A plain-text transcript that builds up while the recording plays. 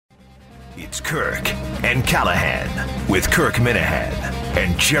It's Kirk and Callahan with Kirk Minahan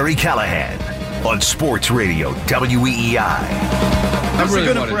and Jerry Callahan on Sports Radio WEEI. I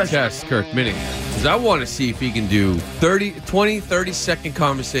really want to test Kirk Minahan because I want to see if he can do 30-second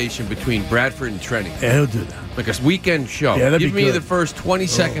conversation between Bradford and Trenny. Yeah, he'll do that. Like a weekend show. Yeah, Give me the first 20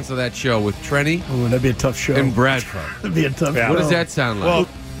 seconds of that show with Trenny. Oh, that'd be a tough show. And Bradford. That'd be a tough show. What does that sound like? Well,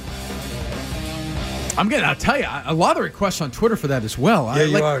 I'll tell you, a lot of requests on Twitter for that as well. Yeah,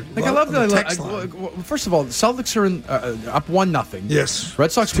 you are. I love that. First of all, the Celtics are up 1-0. Yes.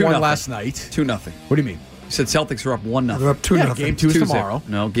 Red Sox won last night. 2-0. What do you mean? You said Celtics are up 1-0. They're up 2-0. Game 2 is tomorrow.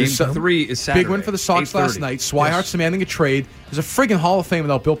 No, game 3 is Saturday. Big win for the Sox last night. Swihart's demanding a trade. There's a friggin' Hall of Fame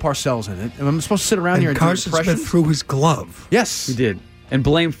without Bill Parcells in it. And I'm supposed to sit around here and Carson do impressions? Smith threw his glove. Yes. He did. And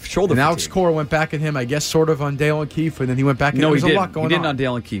blame shoulder And Alex fatigue. Cora went back at him, I guess, sort of on Dale O'Keefe, and then he went back at him. No, There's he didn't. a lot going He didn't on. on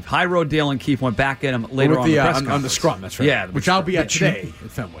Dale O'Keefe. High Road Dale O'Keefe went back at him later on the press on the conference. scrum, that's right. Yeah. Which I'll be at today at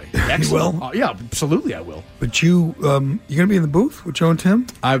Fenway. Excellent. You will? Yeah, absolutely I will. But you're going to be in the booth with Joe and Tim?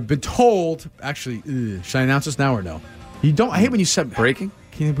 I've been told, actually, should I announce this now or no? You don't. I hate when you said breaking.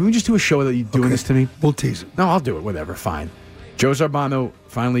 Can we just do a show that you're doing this to me? We'll tease it. No, I'll do it. Whatever. Fine. Joe Zarbano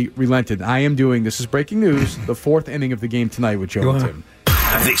finally relented. I am doing, this is breaking news, the fourth inning of the game tonight with Joe and Tim.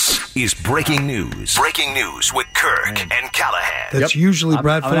 This is breaking news. Breaking news with Kirk and Callahan. That's usually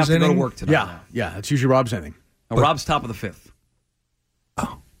Bradford's I'm have to inning. go to work tonight. Yeah. That's usually Rob's inning. No, Rob's top of the fifth.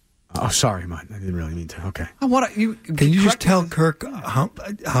 Oh, sorry, man. I didn't really mean to. Okay. Can you just tell Kirk how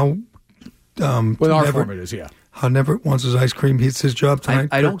What our form it is, yeah. how never wants his ice cream heats his job tonight?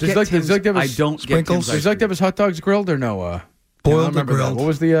 I don't get Tim's. I don't get sprinkles? Tim's. Does like to have his hot dogs grilled or no? Boiled or grilled? What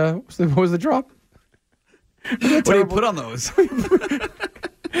was the drop? What do you put on those?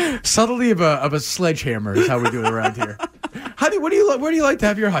 Subtlety of a sledgehammer is how we do it around here. Where do you like to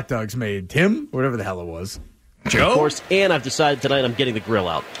have your hot dogs made, Tim? Whatever the hell it was. Joe? Of course, and I've decided tonight I'm getting the grill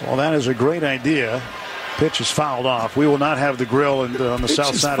out. Well, that is a great idea. Pitch is fouled off. We will not have the grill on the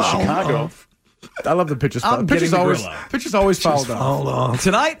south side of Chicago. Off. I love the pitches. I'm Pitches getting the always grill out. pitches always fouled off.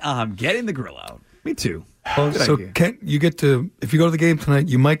 Tonight, I'm getting the grill out. Me too. So Kent, you get to, if you go to the game tonight,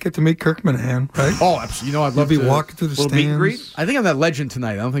 you might get to meet Kirk Minahan, right? Oh, absolutely. You know, I'd You'll love be to walking through the little stands. meet and greet? I think I'm that legend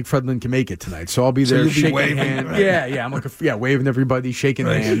tonight. I don't think Fred Lynn can make it tonight, so I'll be there you'll be shaking waving, hands. right? Yeah. I'm like, waving to everybody, shaking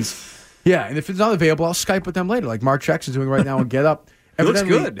Right. hands. Yeah, and if it's not available, I'll Skype with them later, like Mark Jackson's doing right now. And Get Up. Looks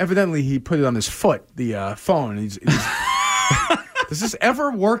good. Evidently, he put it on his foot, the phone. And he's does this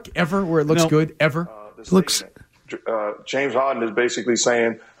ever work? Ever where it looks good? Ever? Looks. James Harden is basically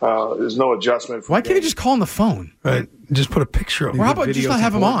saying there's no adjustment. Why can't he just call on the phone? Right. Just put a picture of him. Or how about just not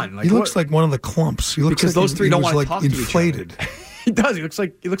have him on? He looks like one of the clumps. He looks Because like those three he don't was want to like talk to each other. inflated. He does. He looks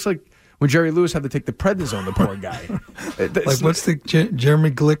like when Jerry Lewis had to take the prednisone. The poor guy. Like what's the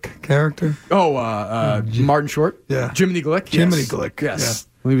Jeremy Glick character? Martin Short. Yeah. Jiminy Glick. Jiminy Yes. Glick. Yes.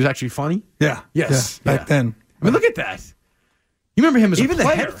 When he was actually funny. Yeah. Yes. Yeah. Back then. I mean, look at that. You remember him as Even a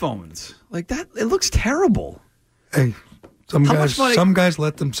player. the headphones. Like that, it looks terrible. Hey, some How guys. much money- Some guys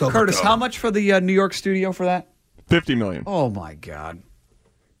let themselves. Curtis, go. how much for the New York studio for that? $50 million. Oh, my God.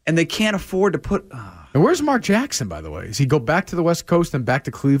 And they can't afford to put... And where's Mark Jackson, by the way? Does he go back to the West Coast and back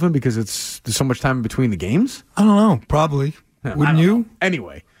to Cleveland because there's so much time in between the games? I don't know. Probably. Yeah, Wouldn't you? know.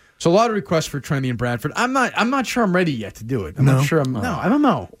 Anyway, so a lot of requests for Trendy and Bradford. I'm not sure I'm ready yet to do it. I'm not sure. No, I don't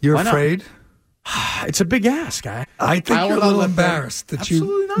know. You're Why not? afraid? It's a big ask. I think will you're a not little let them- embarrassed that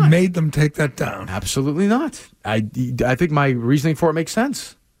Absolutely you not. made them take that down. Absolutely not. I think my reasoning for it makes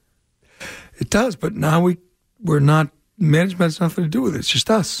sense. It does, but now we're not. Management has nothing to do with it. It's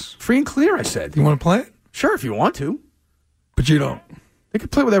just us. Free and clear, I said. You want to play it? Sure, if you want to. But you don't. They could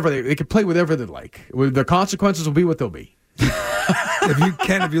play whatever they could play whatever they like. The consequences will be what they'll be.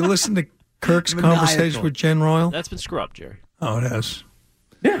 Have you listened to Kirk's conversation with Jen Royal? That's been scrubbed, Jerry. Oh, it has.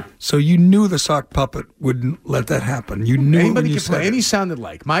 Yeah. So you knew the sock puppet wouldn't let that happen. You knew Anybody it when you can play said any it. sounded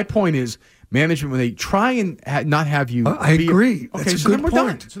like. My point is, management, when they try and not have you. I agree. Okay, That's so a then good we're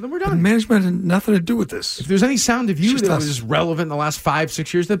point. done. So then we're But done. management had nothing to do with this. If there's any sound of you It's that just us. was relevant in the last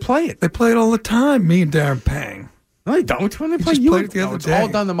 5-6 years, then play it. They play it all the time. Me and Darren Pang. No, they don't. When they play just you, played it the other it's day. all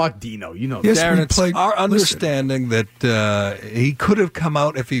done to mock Dino. You know. Yes, that. we Darren, it's played- our listen. understanding that he could have come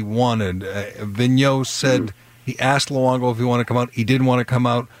out if he wanted. Vigneault said he asked Luongo if he wanted to come out. He didn't want to come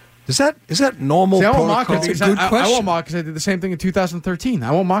out. Is that normal See, I won't mock protocol? it because a good I question. won't mock because I did the same thing in 2013. I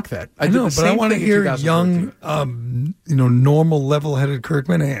won't mock that. I did know, the but I same want to thing in hear 2013. young, normal, level-headed Kirk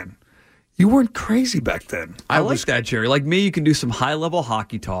Minahan. You weren't crazy back then. I like that, Jerry. Like me, you can do some high-level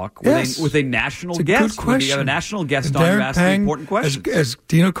hockey talk Yes. with a national It's a guest. good When question. you have a national guest And on, you Darren ask the Pang, important questions. As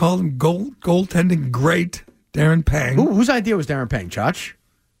Dino called him, goaltending great Darren Pang. Whose idea was Darren Pang? Chach?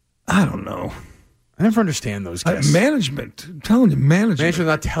 I don't know. I never understand those guys. Management. I'm telling you, management. Management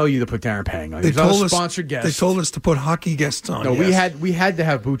not tell you to put Darren Pang on. They He's not told a us, sponsored guest. They told us to put hockey guests on. No, yes. we had to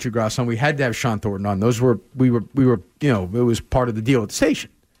have Butchergrass on. We had to have Sean Thornton on. We were it was part of the deal with the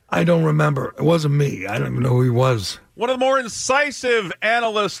station. I don't remember. It wasn't me. I don't even know who he was. One of the more incisive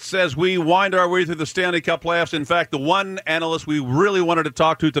analysts as we wind our way through the Stanley Cup playoffs. In fact, the one analyst we really wanted to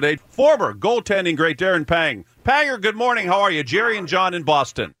talk to today, former goaltending great Darren Pang. Panger, good morning. How are you? Jerry and John in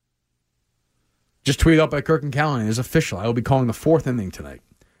Boston. Just tweeted out by Kirk and Callahan. It's official. I will be calling the fourth inning tonight.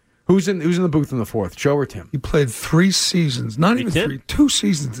 Who's in the booth in the fourth? Joe or Tim? He played 3 seasons. Not even 3. 2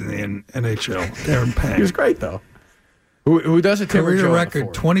 seasons in the NHL. Darren Pang. He was great, though. Who does it? Tim or Career Joe record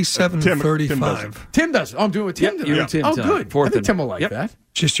 27-35. Tim does it. Oh, I'm doing it with Tim. Yep, you and Tim. Oh, good. Fourth I think Tim will like that.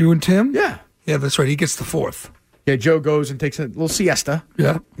 Just you and Tim? Yeah. Yeah, that's right. He gets the 4th. Yeah, Joe goes and takes a little siesta.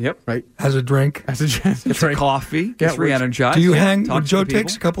 Yeah. Yep. Right. Has a drink. Has a Gets drink. a coffee. Gets re-energized. Do you hang? Talk When to Joe the people.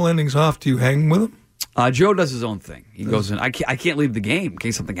 takes a couple innings off, do you hang with him? Joe does his own thing. He goes in. I can't leave the game in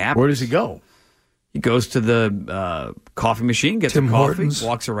case something happens. Where does he go? He goes to the coffee machine, gets Tim a coffee, Hortons.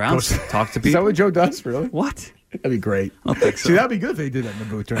 walks around, talks to Is people. that what Joe does, really? What? That'd be great. I don't think so. See, that'd be good if they did that in the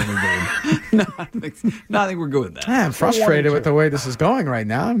booth during the game. No, I think we're good with that. I'm frustrated with the way this is going right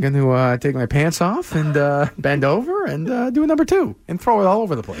now. I'm going to take my pants off and bend over and do a number 2 and throw it all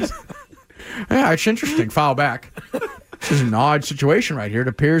over the place. Yeah, it's interesting. Foul back. This is an odd situation right here. It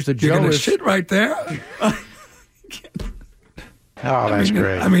appears that You're Joe going to is... shit right there? Oh, that's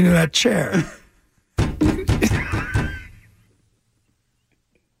great. I mean, in that chair.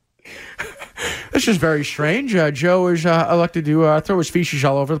 This is very strange. Joe is elected to throw his feces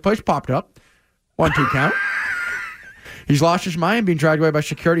all over the place. Popped up. 1-2 count. He's lost his mind, being dragged away by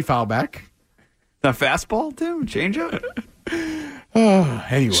security. Foul back. A fastball, Tim? Change up? Oh,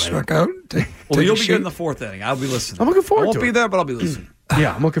 anyway. Struck out. Well, you'll be good in the 4th inning. I'll be listening. I'm looking forward I won't to be it. there, but I'll be listening.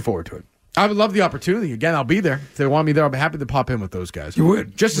 Yeah, I'm looking forward to it. I would love the opportunity. Again, I'll be there. If they want me there, I'll be happy to pop in with those guys. You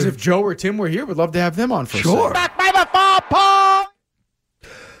would. Just as if Joe or Tim were here, would love to have them on for Sure. a second.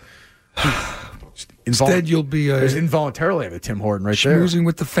 Instead, you'll be There's involuntarily have a Tim Horton right there. schmoozing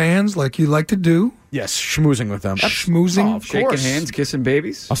with the fans like you like to do. Yes, schmoozing with them. Schmoozing. Oh, of Shaking course. hands, kissing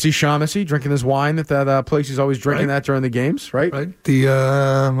babies. I'll see Shaughnessy drinking his wine at that place he's always drinking Right. that during the games, right? Right? The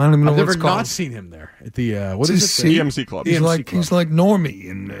I don't even know I've what never it's called. not seen him there at the what It's is a it? seat. EMC Club. He's EMC like Club. he's like Normie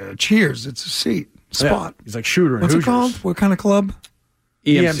in Cheers. It's a seat spot. Yeah, he's like Shooter. and What's it Hoosiers. called? What kind of club?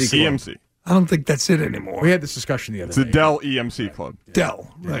 EMC. Club. EMC. I don't think that's it anymore. We had this discussion the other It's the day. Dell EMC Club.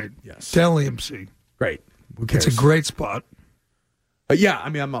 Dell, right? Yes. Dell EMC. Great. Who It's cares? a great spot. Yeah, I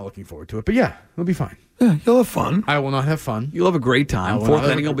mean, I'm not looking forward to it, but yeah, it'll be fine. Yeah, you'll have fun. I will not have fun. You'll have a great time. 4th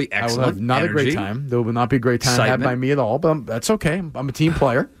inning will be I will excellent. have not Energy. a great time. There will not be a great time had Excitement. by me at all, but that's okay. I'm a team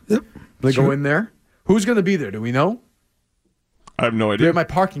player. Yep. They Sure. go in there. Who's going to be there? Do we know? I have no Do you idea. have my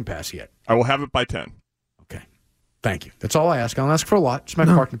parking pass yet? I will have it by 10. Okay. Thank you. That's all I ask. I don't ask for a lot. Just my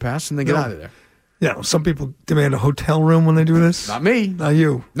parking pass, and then get No. out of there. Yeah, some people demand a hotel room when they do this. Not me. Not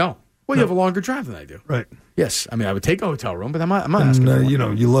you. No. Well, you have a longer drive than I do. Right. Yes. I mean, I would take a hotel room, but I'm not asking for And, one. you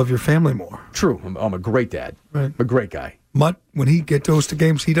know, you love your family more. True. I'm a great dad. Right. I'm a great guy. Mutt, when he goes to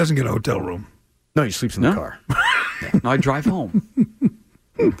games, he doesn't get a hotel room. No, he sleeps in the car. No, I drive home.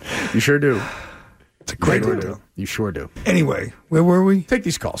 You sure do. It's a great You hotel. do. You sure do. Anyway, where were we? Take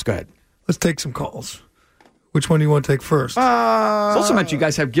these calls. Go ahead. Let's take some calls. Which one do you want to take first? It's also meant you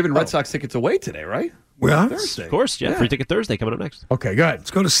guys have given Red Sox tickets away today, right? we are? Of course, yeah. Free ticket Thursday coming up next. Okay, go ahead. Let's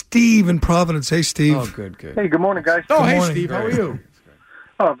go to Steve in Providence. Hey, Steve. Oh, good. Hey, good morning, guys. Oh, Good hey, morning. Steve. How are you?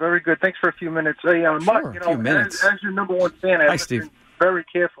 Oh, very good. Thanks for a few minutes. Hey, Mutt, a few minutes. as your number one fan, I Hi, listen Steve. very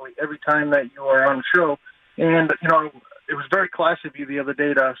carefully every time that you are on the show. And, you know, it was very classy of you the other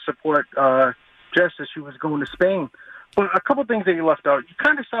day to support Jess as she was going to Spain. But a couple things that you left out. You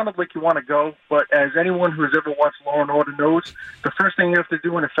kind of sounded like you want to go, but as anyone who has ever watched Law and Order knows, the first thing you have to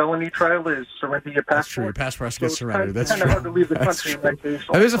do in a felony trial is surrender your passport. That's true. Your passport gets So surrendered. That's it's true. kind of hard to leave the That's country in true. that case.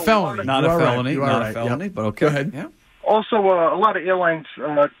 That is a Also, felony. Not You a are right. felony. You are Not right. a felony, Yep. but okay. Go ahead. Yeah. Also, a lot of airlines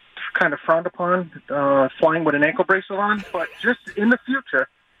kind of frowned upon flying with an ankle bracelet on. But just in the future,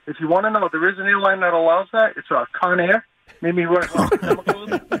 if you want to know, there is an airline that allows that. It's Con Air. Maybe we're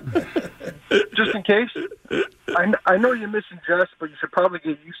just in case. I know you're missing Jess, but you should probably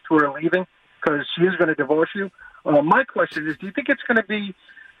get used to her leaving because she is going to divorce you. My question is, do you think it's going to be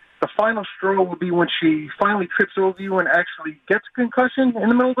the final straw will be when she finally trips over you and actually gets a concussion in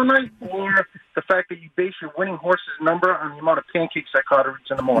the middle of the night, or the fact that you base your winning horse's number on the amount of pancakes that Carter eats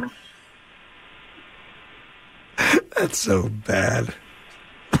in the morning? That's so bad.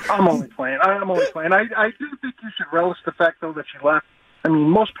 I'm only playing. I do think you should relish the fact, though, that she left. I mean,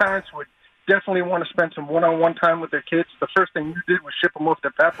 most parents would definitely want to spend some one-on-one time with their kids, the first thing you did was ship them off to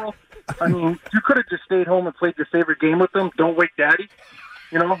Pepperell. I mean, you could have just stayed home and played your favorite game with them. Don't wake daddy.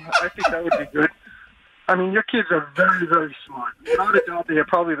 You know, I think that would be good. I mean, your kids are very, very smart. Without a doubt, they are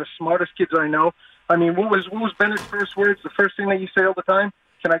probably the smartest kids I know. I mean, what was Bennett's first words? The first thing that you say all the time?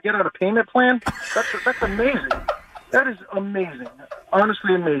 Can I get on a payment plan? That's amazing. That is amazing.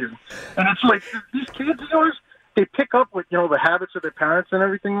 Honestly amazing. And it's like, these kids of yours, they pick up with, the habits of their parents and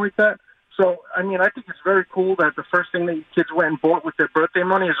everything like that. So, I mean, I think it's very cool that the first thing that your kids went and bought with their birthday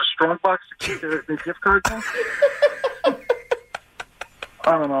money is a strong box to keep their gift cards in.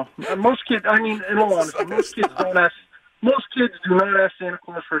 I don't know. Most kids, I mean, in all honesty, most kids do not ask Santa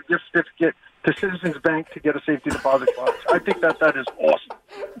Claus for a gift certificate to Citizens Bank to get a safety deposit box. I think that is awesome.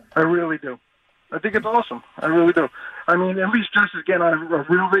 I really do. I think it's awesome. I really do. I mean, at least Jess is getting on a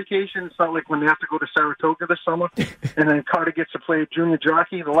real vacation. It's not like when they have to go to Saratoga this summer, and then Carter gets to play a junior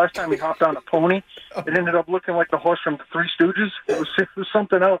jockey. The last time he hopped on a pony, it ended up looking like the horse from the Three Stooges. It was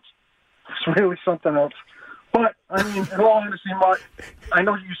something else. It was really something else. But, I mean, in all honesty, Mark, I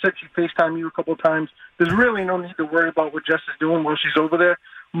know you said she FaceTimed you a couple of times. There's really no need to worry about what Jess is doing while she's over there.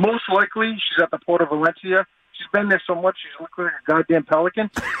 Most likely, she's at the Port of Valencia. She's been there so much, she's looking like a goddamn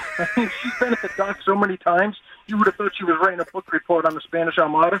pelican. I mean, she's been at the dock so many times, you would have thought she was writing a book report on the Spanish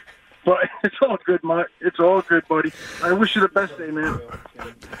Armada. But it's all good, Mark. It's all good, buddy. I wish you the best day, man.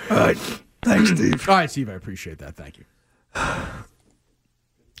 All right. Thanks, Steve. All right, Steve, I appreciate that. Thank you.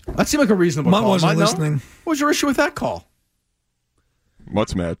 That seemed like a reasonable Mom call. wasn't Mutt, listening. No? What was your issue with that call?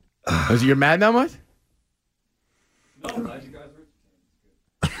 Mutt's mad. Is you're mad now, Mutt? No, glad you guys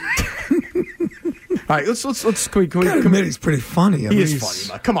All right, let's. Can we Committee's pretty funny. He is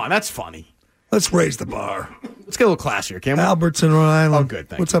funny, Mutt. Come on, that's funny. Let's raise the bar. Let's get a little classier, can we? Albert's in Rhode Island. Oh, good.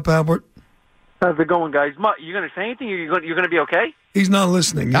 Thank What's up, Albert? How's it going, guys? Mutt, you going to say anything? You're going to be okay? He's not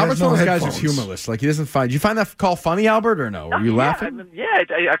listening. He Albert's has no one of those guys headphones. who's humorless. Like, he doesn't find. Did you find that call funny, Albert, or no? Were you laughing?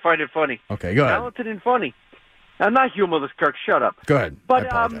 I find it funny. Okay, go ahead. Talented and funny. I'm not humorless, Kirk. Shut up. Go ahead. But,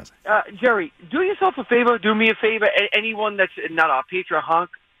 I apologize. Jerry, do yourself a favor. Do me a favor. Anyone that's not a Patriot honk,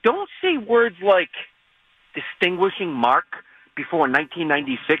 don't say words like distinguishing mark before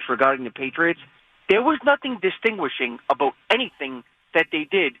 1996 regarding the Patriots. There was nothing distinguishing about anything that they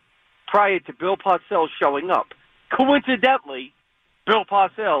did prior to Bill Parcells showing up. Coincidentally, Bill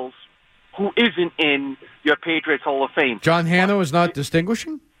Parcells, who isn't in your Patriots Hall of Fame. John Hanna is not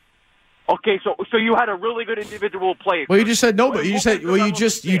distinguishing? Okay, so you had a really good individual player. Well, you just said nobody. You said you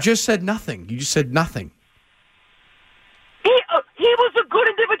just said nothing. You just said nothing. He was a good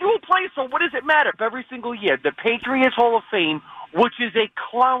individual player, so what does it matter if every single year the Patriots Hall of Fame, which is a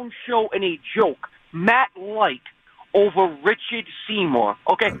clown show and a joke, Matt Light over Richard Seymour.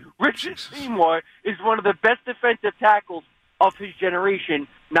 Okay, Richard Seymour is one of the best defensive tackles of his generation,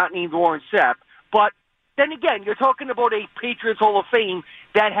 not named Warren Sapp. But then again, you're talking about a Patriots Hall of Fame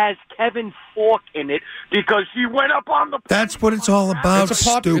that has Kevin Falk in it because he went up on the... That's what it's all about,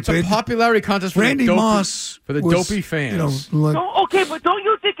 stupid. It's a popularity contest for Randy the dopey, Moss for the was, dopey fans. Okay, but don't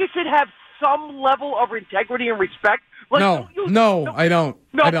you think it should have some level of integrity and respect? Like, I don't.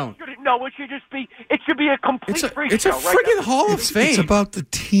 No, it should just be. It should be a complete freak It's show. a friggin' Hall of Fame. It's about the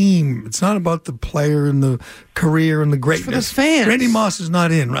team. It's not about the player and the career and the greatness. It's for the fans. Randy Moss is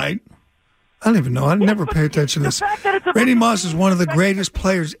not in, right? I don't even know. I never pay attention to this. Randy Moss is one of the greatest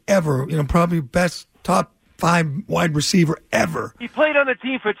players ever. Probably best top 5 wide receiver ever. He played on the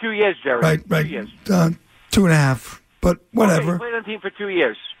team for 2 years, Jerry. Right. 2 years. 2.5. But whatever. Okay, he played on the team for 2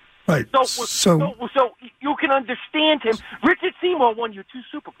 years. Right. So you can understand him. Richard Seymour won you 2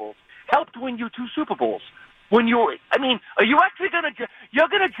 Super Bowls. Helped win you 2 Super Bowls. Are you actually you're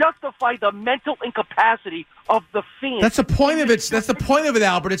gonna justify the mental incapacity of the fans? That's the point of it. That's the point of it,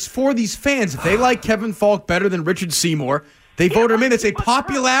 Albert. It's for these fans. If they like Kevin Falk better than Richard Seymour, they vote him in. It's a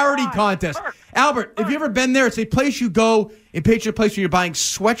popularity contest. Albert, have you ever been there? It's a place you go in Patriot Place where you're buying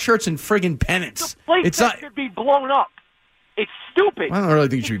sweatshirts and friggin' pennants. It's that should be blown up. It's stupid. I don't really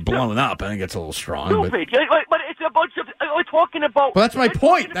think it should be blown up. I think it's a little strong. Stupid. But it's a bunch of... We're talking about... Well, that's my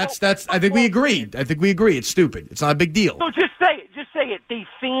point. That's. I think we agreed. It's stupid. It's not a big deal. So just say it. Just say it. The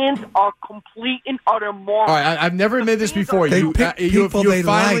fans are complete and utter morons. All right, I've never admitted this before. You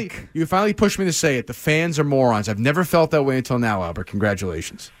finally pushed me to say it. The fans are morons. I've never felt that way until now, Albert.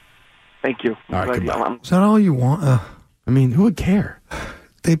 Congratulations. Thank you. All right, goodbye. Is that all you want? I mean, who would care?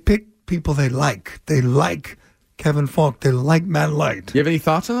 They pick people they like. They like Kevin Falk. They like Matt Light. Do you have any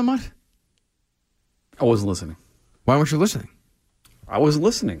thoughts on that, Mutt? I wasn't listening. Why weren't you listening? I wasn't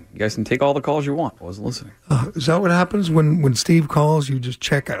listening. You guys can take all the calls you want. I wasn't listening. Is that what happens when Steve calls? You just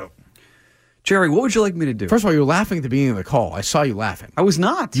check out. Jerry, what would you like me to do? First of all, you were laughing at the beginning of the call. I saw you laughing. I was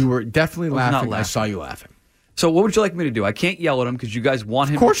not. You were definitely laughing. I saw you laughing. So what would you like me to do? I can't yell at him because you guys want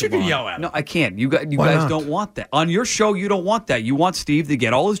him. Of course to you can on. yell at him. No, I can't. You guys don't want that. On your show, you don't want that. You want Steve to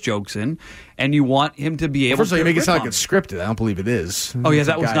get all his jokes in, and you want him to be able First of all, you make it sound like on it's scripted. I don't believe it is. Oh, yeah,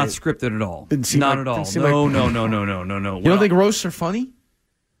 that was not scripted at all. Not at all. No. You don't think roasts are funny?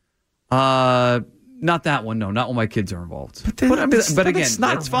 Not that one. No, not when my kids are involved. But again, it's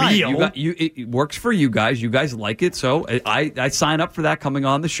not that's fine. real. It works for you guys. You guys like it, so I sign up for that coming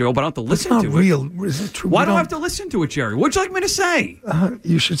on the show. But I don't have to listen It's to not real. Is it true? Why do I have to listen to it, Jerry? What'd you like me to say?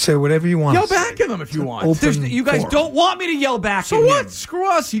 You should say whatever you want. Yell back at them if you want. You guys don't want me to yell back. So at what? him. Screw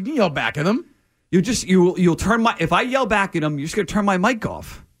us. You can yell back at them. You'll turn my. If I yell back at him, you're just going to turn my mic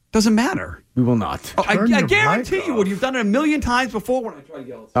off. Doesn't matter. We will not. Oh, I guarantee you would. You've done it a million times before when I try to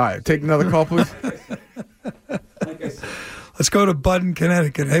yell. All right, take another call, please. Let's go to Bud in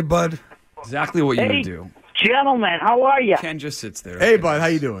Connecticut. Hey, Bud. Exactly what you would do. Gentlemen, how are you? Ken just sits there. Hey, Bud, how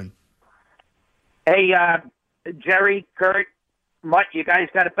you doing? Hey, Jerry, Kurt, Mutt, you guys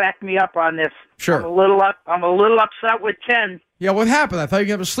got to back me up on this. Sure. I'm a little upset with Ken. Yeah, what happened? I thought you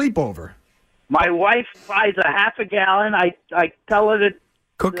could have a sleepover. My wife buys a half a gallon. I tell her to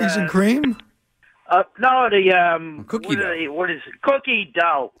cookies and cream. No, the cookie dough. What is it? Cookie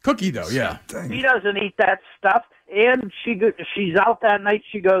dough? Cookie dough, yeah. He doesn't eat that stuff. And she's out that night.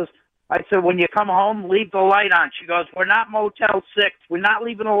 She goes, I said, when you come home, leave the light on. She goes, we're not Motel 6. We're not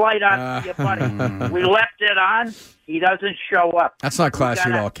leaving the light on for you, buddy. We left it on. He doesn't show up. That's not classy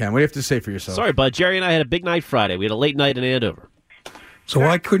at all, Ken. What do you have to say for yourself? Sorry, bud. Jerry and I had a big night Friday. We had a late night in Andover. So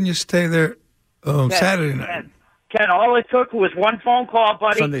why couldn't you stay there Saturday night? Ken, all it took was one phone call,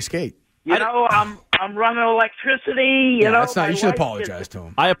 buddy. Sunday skate. You know, I'm running electricity. You know, that's not. You should apologize to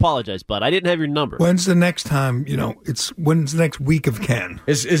him. I apologize, bud. I didn't have your number. When's the next time? When's the next week of Ken?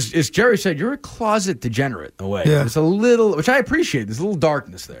 As Jerry said, you're a closet degenerate in a way. Yeah. There's a little, which I appreciate. There's a little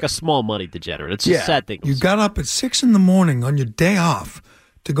darkness there. Like a small money degenerate. It's a sad thing. You got up at 6 a.m. on your day off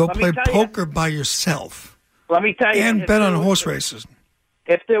to go play poker by yourself. Let me tell you, and bet on horse races.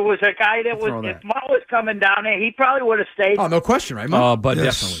 If there was a guy if Mutt was coming down there, he probably would have stayed. Oh, no question, right, Mutt? Oh, but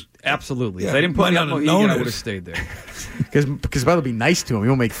definitely. Absolutely. If they didn't put me up Mohegan, I would have stayed there. Because Mutt will be nice to him. He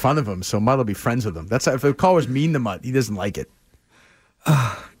won't make fun of him, so Mutt will be friends with him. That's if the caller's mean to Mutt, he doesn't like it.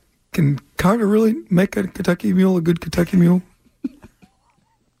 Can Carter really make a Kentucky Mule a good Kentucky Mule?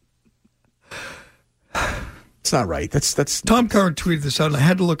 It's not right. That's Tom Curran tweeted this out, and I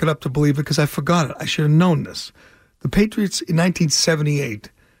had to look it up to believe it because I forgot it. I should have known this. The Patriots in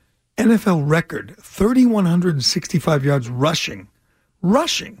 1978, NFL record, 3,165 yards rushing.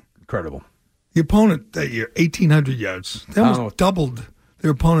 Incredible. The opponent that year, 1,800 yards. They almost doubled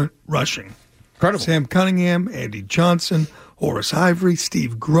their opponent rushing. Incredible. Sam Cunningham, Andy Johnson, Horace Ivory,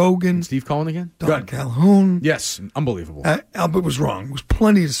 Steve Grogan. Steve calling again? Don Calhoun. Yes, unbelievable. Albert was wrong. It was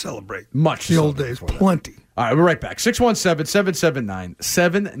plenty to celebrate. Much the old days, plenty. All right, we're right back.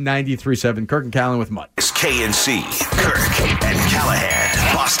 617-779-7937. Kirk and Callan with Mutt. It's KNC, Kirk and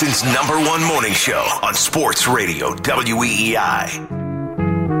Callahan. Boston's #1 morning show on Sports Radio, WEEI.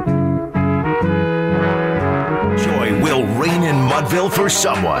 Joy will reign in Mudville for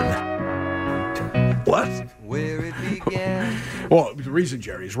someone. What? Well, the reason,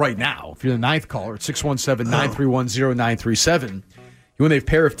 Jerry, is right now, if you're the ninth caller at 617-931-0937, you win a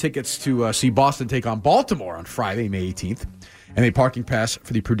pair of tickets to see Boston take on Baltimore on Friday, May 18th, and a parking pass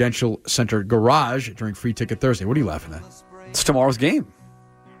for the Prudential Center Garage during Free Ticket Thursday. What are you laughing at? It's tomorrow's game.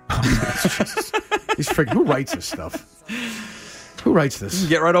 He's freaking. Who writes this stuff? Who writes this? You can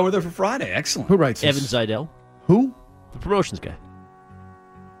get right over there for Friday. Excellent. Who writes this? Evan Zidell. Who? The promotions guy.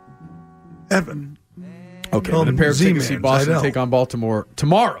 Evan. Okay, a pair of tickets to see Boston take on Baltimore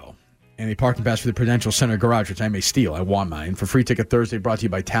tomorrow, and a parking pass for the Prudential Center Garage, which I may steal. I want mine. For Free Ticket Thursday, brought to you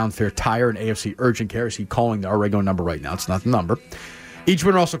by Town Fair Tire and AFC Urgent Care. See, calling our regular number right now. It's not the number. Each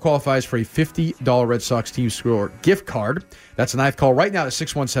winner also qualifies for a $50 Red Sox Team Score gift card. That's a ninth call right now to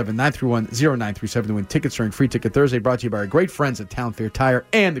 617-931-0937 to win tickets during Free Ticket Thursday, brought to you by our great friends at Town Fair Tire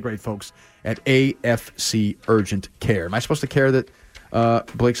and the great folks at AFC Urgent Care. Am I supposed to care that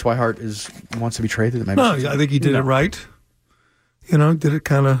Blake Swihart wants to be traded? No, I think he did it right. Did it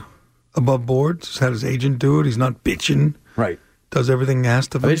kind of above board. Just had his agent do it. He's not bitching. Right. Does everything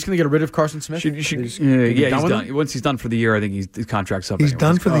asked of him. Are they just going to get rid of Carson Smith? He's done. Once he's done for the year, I think his contract's up. He's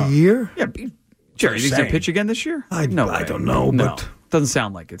done for the year? Yeah. Jerry, you think he's going to pitch again this year? I don't know. No, but doesn't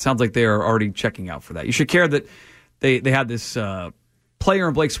sound like it. It sounds like they are already checking out for that. You should care that they had this player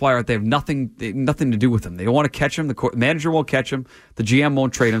in Blake Swihart. They have nothing to do with him. They don't want to catch him. The manager won't catch him. The GM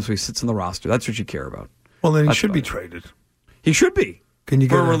won't trade him, so he sits on the roster. That's what you care about. Well, then he should be traded. He should be. Can you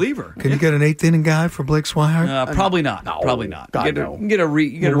for get a reliever. Can you get an eighth inning guy for Blake Swihart? Probably not. No, probably not. God, you get a what can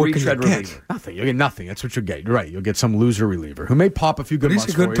retread you get? reliever. Nothing. You'll get nothing. That's what you'll get. You're right. You'll get some loser reliever who may pop a few good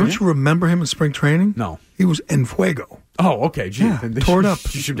months for you. Don't you remember him in spring training? No. He was en fuego. Oh, okay. Gee, Yeah, tore it up.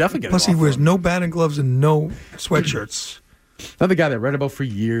 You should definitely get Plus, him he off wears of. no batting gloves and no sweatshirts. Another guy that I read about for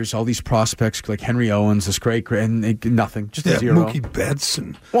years, all these prospects like Henry Owens, this great, and nothing, just a zero. Mookie Betts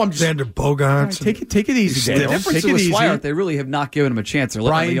and Xander Bogaerts. Take it easy, The Dale. difference Take it with easy. Swihart, they really have not given him a chance. They're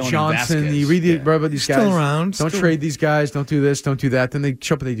letting Brian Leon Johnson, Vasquez. you read about these guys. Still around. Don't trade these guys. Don't do this. Don't do that. Then they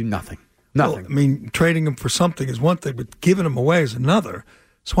show up and they do nothing. Nothing. Well, I mean, trading him for something is one thing, but giving him away is another.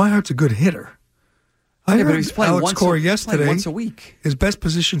 Swihart's a good hitter. I Yeah, but heard he's playing Alex Cora playing yesterday. once a week. His best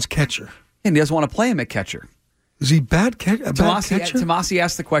position's catcher. And he doesn't want to play him at catcher. Is he bad catcher? Tomasi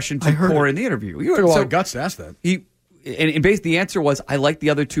asked the question to Cora in the interview. Took a lot of guts to ask that. And basically the answer was, I like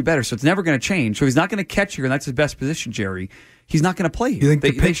the other two better, so it's never going to change. So he's not going to catch you, and that's his best position, Jerry. He's not going to play you. You think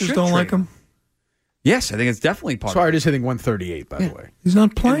the pitchers don't like him? Yes, I think it's definitely part of it. Swihart is hitting 138, by the way. He's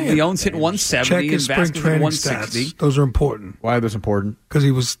not playing. And Leon's hitting 170, Check and his spring Vasquez hitting training 160. stats. Those are important. Why are those important? Because he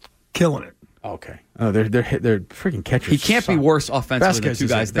was killing it. Okay. Oh, they're freaking catchers. He can't be worse offensively than two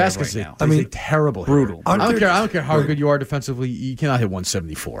guys there Vasquez right now. I mean, terrible, brutal. I don't care how good you are defensively. You cannot hit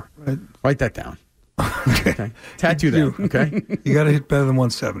 174. Right. Write that down. Okay. Tattoo that. Okay. You got to hit better than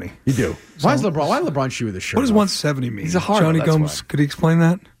 170. You do. Why LeBron shoot with his shirt? What does off? 170 mean? He's a hard. Johnny Gomes, could he explain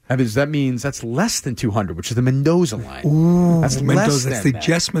that? That means that's less than 200, which is the Mendoza line. Ooh, that's Mendoza. Less That's the than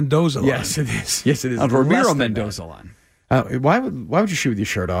Jess Mendoza line. Yes, it is. Yes, it is. Ramiro Mendoza line. Why would you shoot with your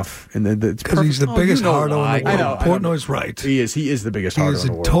shirt off? Because he's the biggest hardo in the world. Portnoy's right. He is the biggest He hardo is in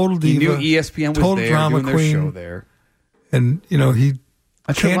the a world. total diva. He knew ESPN was total there drama doing their queen. show there. And, he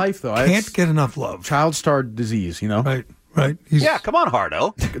That's can't, your life, though. Can't get enough love. Child star disease, Right. Yeah, come on,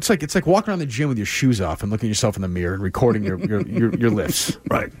 Hardo. It's like walking around the gym with your shoes off and looking at yourself in the mirror and recording your lifts.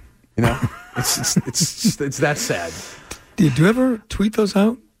 Right. It's that sad. Do you ever tweet those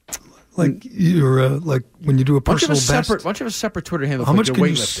out? Like like when you do a personal best. Why don't you have a separate Twitter handle How for much your can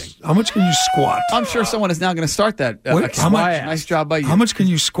weightlifting? How much can you squat? I'm sure someone is now going to start that. How much? Nice job by you. How much can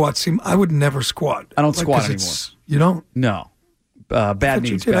you squat? See, I would never squat. I don't squat 'cause anymore. You don't? No. Bad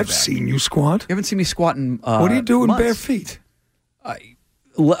You knees. did. Bad I've back. seen you squat. You haven't seen me squat in What do you do in months. bare feet?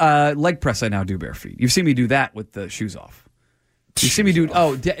 Leg press I now do bare feet. You've seen me do that with the shoes off. You've seen me do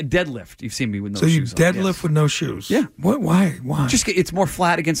deadlift. You've seen me with no So you shoes deadlift on. Yes. with no shoes? Yeah. What? Why? Just it's more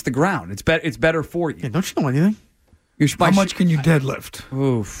flat against the ground. It's better. It's better for you. Yeah, don't you know anything? How much can you deadlift?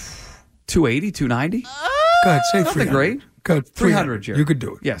 Oof, 280, 290. Go ahead, say Nothing 300. great. Go ahead, 300, Jerry. You could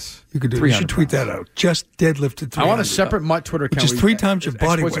do it. Yes. You could do it. You should tweet that out. Just deadlifted 300. I want a separate Mutt Twitter account. Which is 3 times your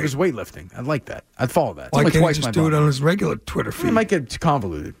body weight. His weightlifting. I'd like that. I'd follow that. Why only can't twice he my just do it body on his regular Twitter It feed? might get too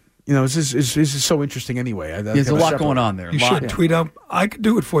convoluted. This is so interesting anyway. There's a lot going on there. You should tweet out. I could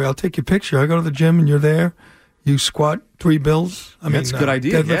do it for you. I'll take your picture. I go to the gym and you're there. You squat 3 bills. That's a good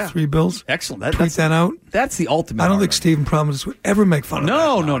idea. Deadlift Yeah. 3 bills. Excellent. Tweet that out. That's the ultimate. I don't think Stephen Providence would ever make fun of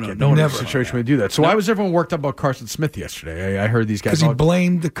that. No. Never. Situation would do that. So why was everyone worked up about Carson Smith yesterday? I heard these guys Because he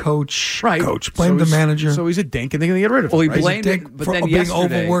blamed the coach. Right. Blamed the manager. So he's a dink, and they're going to get rid of him. Well, he right? blamed He's a dick it, but for then being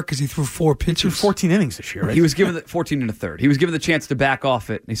yesterday overworked because he threw 4 He threw pitches. 14 innings this year. Right? he was given the 14 and a third. He was given the chance to back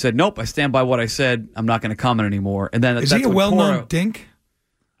off it, and he said, "Nope, I stand by what I said. I'm not going to comment anymore." And then Is that's he a when well-known Cora- dink?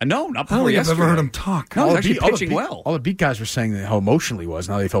 No, not I before don't think I've yesterday. ever heard him talk. No, All he's the actually beat- all the pitching beat- well. All the beat guys were saying how emotional he was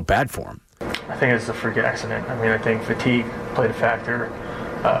and how they felt bad for him. I think it's a freak accident. I mean, I think fatigue played a factor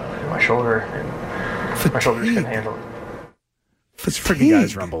in my shoulder, and my shoulder just couldn't handle it. These freaking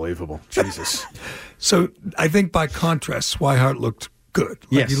guys are unbelievable. Jesus. So I think by contrast, Swihart looked good.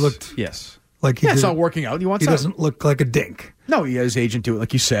 Like Yes. he looked Yes. like he It's did- not working out. He wants He out. doesn't look like a dink. No, he had his agent do it,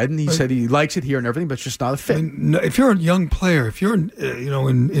 like you said, and he said he likes it here and everything, but it's just not a fit. I mean, no, if you're a young player, if you're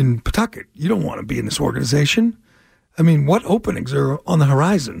in Pawtucket, you don't want to be in this organization. I mean, what openings are on the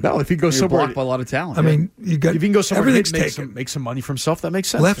horizon? No, if he goes You're somewhere, blocked by a lot of talent. I mean, you got if he can go somewhere, everything's and taken. make some money for himself. That makes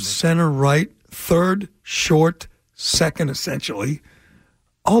sense. Left, to me. center, right, third, short, second, essentially,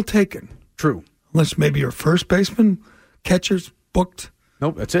 all taken. True. Unless maybe your first baseman, catcher's booked.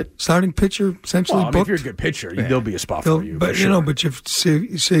 Nope, that's it. Starting pitcher, essentially Well, I mean, booked. if you're a good pitcher, there'll be a spot They'll- for you. But for sure. but if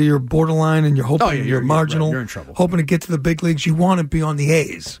say you're borderline and you're hoping Oh, yeah, you're you're marginal, right, you're in trouble. hoping to get to the big leagues, you want to be on the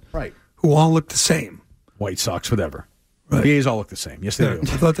A's, Right. who all look the same. White Sox, whatever. Right. The A's all look the same. Yes, they Yeah, do.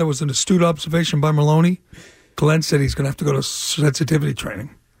 I thought that was an astute observation by Maloney. Glenn said he's going to have to go to sensitivity training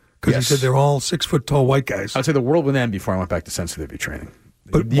because Yes. he said they're all 6-foot-tall white guys. I'd say the world would end before I went back to sensitivity training.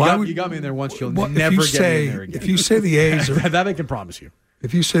 But you why got, would- you got me in there once. You'll What- never if you get say, me in there again. If you say the A's are that I can promise you.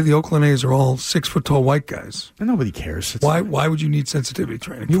 If you say the Oakland A's are all 6-foot-tall white guys, and nobody cares. Why would you need sensitivity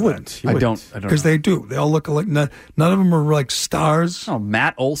training? You wouldn't. I don't. Because they do. They all look like. None of them are like stars. Oh,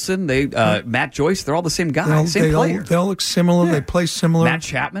 Matt Olson, Matt Joyce, they're all the same guy, same player. They all look similar. Yeah. They play similar. Matt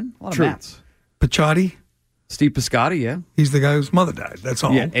Chapman, a lot True. of Matts. Pichotti. Steve Piscotty, yeah. He's the guy whose mother died. That's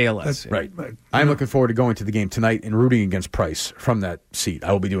all. Yeah, ALS. Right. I'm looking forward to going to the game tonight and rooting against Price from that seat.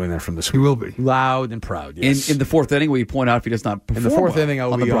 I will be doing that from the screen. You will be. Loud and proud, yes. In the fourth inning, will you point out if he does not perform in the fourth inning, I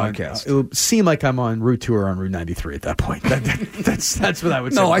will on be the broadcast? It'll seem like I'm on Route 2 or on Route 93 at that point. That's what I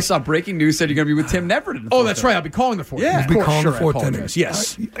would say. No, I saw breaking news said you're going to be with Tim Neverett in the fourth that's right. I'll be calling the fourth. Yeah, You'll be calling the fourth I inning.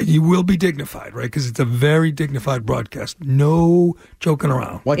 Yes. You will be dignified, right? Because it's a very dignified broadcast. No joking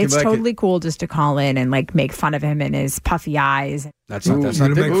around. It's totally cool just to call in and make fun of him and his puffy eyes. That's not you're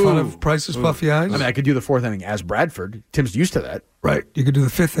going to make fun of Price's puffy eyes? I mean, I could do the fourth inning as Bradford. Tim's used to that. Right. You could do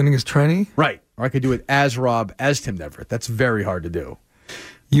the fifth inning as Trenny. Right. Or I could do it as Rob, as Tim Neverett. That's very hard to do.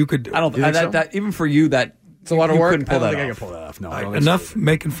 You could do it. I don't think that even for you, that it's a lot of work. Couldn't pull that I off. can pull that off. No, enough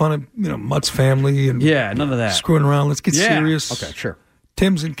making fun of Mutt's family and none of that. Screwing around. Let's get serious. Okay, sure.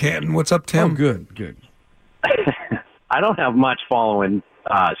 Tim's in Canton. What's up, Tim? Oh, good. I don't have much following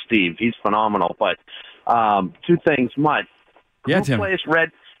Steve. He's phenomenal. But two things, Mutt. Yeah, Tim.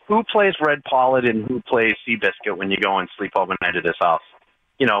 Who plays Red Pollard and who plays Seabiscuit when you go and sleep overnight at his house?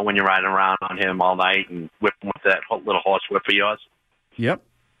 When you're riding around on him all night and whipping with that little horse whip of yours. Yep.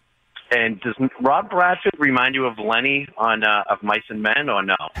 And does Rob Bradford remind you of Lenny on of Mice and Men or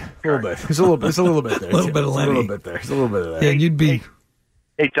no? A little bit. There's a little bit there. A little bit of Lenny. A little bit there. There's a little bit of that. Yeah, you'd be.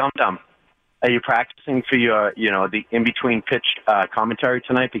 Hey, Dum Dum. Are you practicing for your, the in-between pitch commentary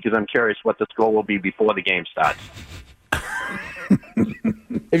tonight? Because I'm curious what the score will be before the game starts.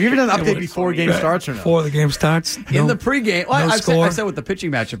 Have you ever done an update before game starts or no? Before the game starts? In the pregame. Well, no score? I said what the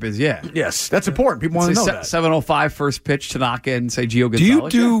pitching matchup is, yeah. Yes, that's important. People want to know that. 7:05 first pitch, Tanaka and say Gio Do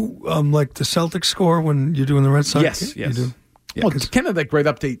Gonzalez. you do the Celtics score when you're doing the Red Sox? Yes. You do. Yeah, well, Tim had that great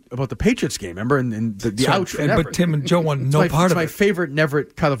update about the Patriots game, remember? And the ouch. But Tim and Joe want no part of it. It's my favorite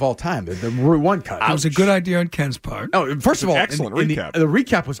Neverett cut of all time, the Route 1 cut. It was a good idea on Ken's part. Oh, first of all, excellent recap. The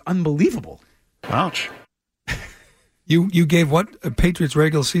recap was unbelievable. Ouch. You gave what? A Patriots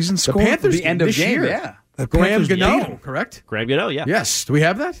regular season score? The Panthers the end of this game, year. yeah. The Graham Panthers beat Gano, them. correct? Graham Gano, yeah. Yes. Do we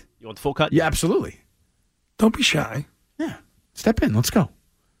have that? You want the full cut? Yeah, absolutely. Don't be shy. Yeah. Step in. Let's go.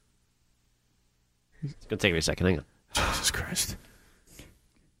 It's going to take me a second. Hang on. Jesus Christ.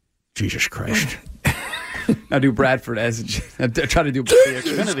 Jesus Christ. Now do Bradford as try to do the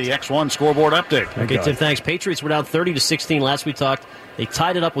Xfinity X1 scoreboard update. Okay, Tim, thanks. Patriots were down 30-16 last we talked. They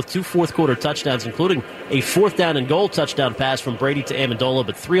tied it up with 2 fourth-quarter touchdowns, including a fourth down and goal touchdown pass from Brady to Amendola,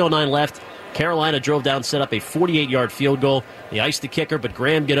 but 3:09 left. Carolina drove down, set up a 48-yard field goal. They iced the kicker, but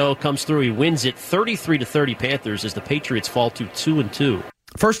Graham Gano comes through. He wins it 33-30 Panthers as the Patriots fall to 2-2.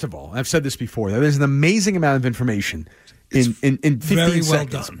 First of all, I've said this before, there's an amazing amount of information in 15 very well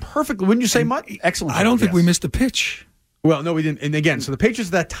seconds. done. Perfectly. Wouldn't you say, Mutt? Excellent. I don't think we missed a pitch. Well, no, we didn't. And again, so the Patriots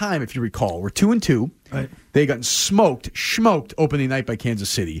at that time, if you recall, were 2-2. Right. They got schmoked opening night by Kansas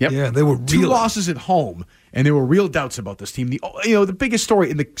City. Yep. Yeah, they were Two losses at home, and there were real doubts about this team. The biggest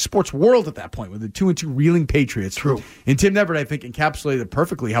story in the sports world at that point were the 2-2 reeling Patriots. True. And Tim Neverett, I think, encapsulated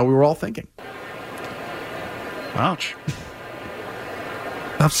perfectly how we were all thinking. Ouch.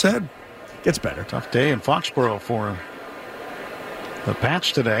 Enough said. Gets better. Tough day in Foxborough for the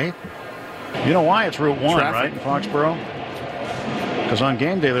Pats today. You know why it's Route 1, right, in Foxborough? Because on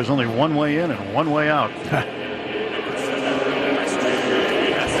game day, there's only one way in and one way out.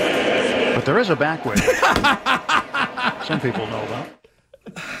 But there is a back way. Some people know about.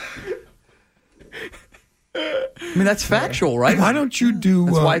 I mean, that's factual, right? Why don't you do...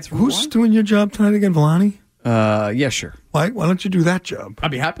 That's why it's who's doing your job tonight again, Villani? Yeah, sure. Why don't you do that job?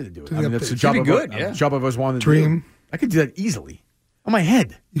 I'd be happy to do it. Do I mean, the that's a updates. job, You'd be good, a job I've always wanted to Dream. do. I could do that easily. On my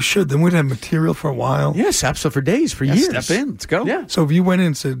head. You should. Then we'd have material for a while. Yes, absolutely. For days, for years. Step in. Let's go. Yeah. So if you went in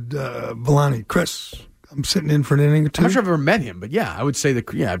and said, Villani, Chris, I'm sitting in for an inning or two. I'm not sure I've ever met him, but yeah, I would say that,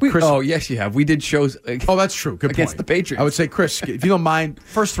 Chris. Oh, yes, you have. We did shows. Oh, that's true. Good against point. the Patriots. I would say, Chris, if you don't mind,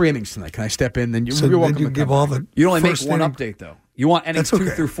 first 3 innings tonight, can I step in? Then So you're then welcome you to give come all back. the You only make first one inning. update, though. You want innings That's 2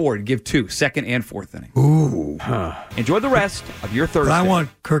 okay. through 4 to give 2, second and fourth inning. Ooh. Enjoy the rest of your Thursday. But I want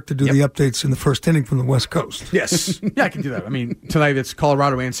Kirk to do the updates in the first inning from the West Coast. Yes. Yeah, I can do that. I mean, tonight it's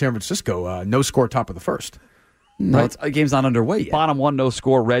Colorado and San Francisco. No score top of the first. No, the game's not underway yet. Bottom one, no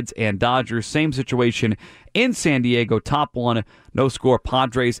score, Reds and Dodgers. Same situation in San Diego. Top one, no score,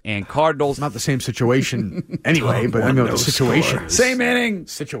 Padres and Cardinals. Not the same situation anyway, but I know the situation. Same inning.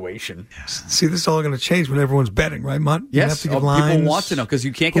 Situation. See, this is all going to change when everyone's betting, right, Mutt? You have Yes, to give lines. people want to know because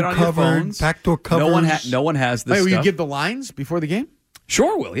you can't get Who on your covered, phones. backdoor covers. No one has this Wait, will stuff. you give the lines before the game?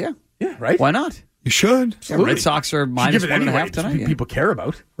 Sure, will. Yeah. Yeah, right? Why not? You should. Yeah, Red Sox are minus 1.5 tonight. People care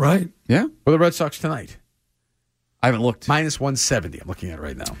about. Right. Yeah. What are the Red Sox tonight? I haven't looked. Minus 170. I'm looking at it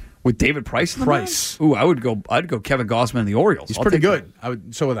right now. With David Price in the Price. Ooh, I'd go Kevin Gossman and the Orioles. He's pretty good.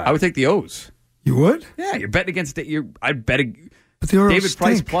 So would I. I would take the O's. You would? Yeah, you're betting against I'd bet but the Orioles David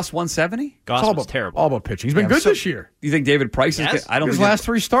Price stink. plus 170? Gossman's terrible. All about pitching. He's been good this year. You think David Price is good? I don't His think last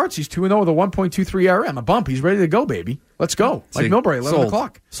 3 starts, he's 2-0 with a 1.23 ERA. I'm a bump. He's ready to go, baby. Let's go. Like Milbury, 11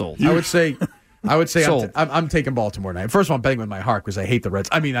 o'clock. Sold. I would say Sold. I'm taking Baltimore tonight. First of all, I'm betting with my heart because I hate the Reds.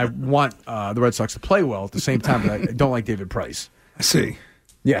 I mean, I want the Red Sox to play well at the same time, but I don't like David Price. I see.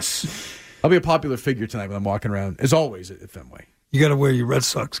 Yes. I'll be a popular figure tonight when I'm walking around, as always, at Fenway. You got to wear your Red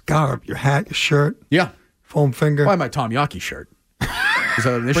Sox garb, your hat, your shirt. Yeah. Foam finger. Why my Tom Yaki shirt? Is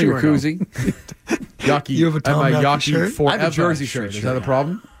that an issue? Bring your or no? koozie. Yaki. You have a Tom Yaki shirt? Forever I have a Jersey shirt. Is that a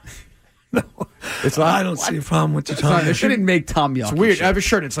problem? No. It's not. I don't see a problem with your Tom They Yaki. didn't make Tom Yaki. It's weird. shirt. I have a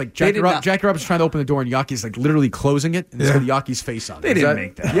shirt. It's like Jackie Robin's trying to open the door, and Yaki's like literally closing it, and it's got Yaki's face on it. They didn't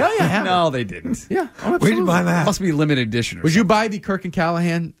make that. Yeah, I have No, it. they didn't. Yeah. Oh, Where'd you buy that? Must be limited edition. Or Would you buy the Kirk and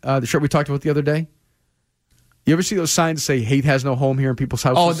Callahan, the shirt we talked about the other day? You ever see those signs that say "Hate has no home here" in people's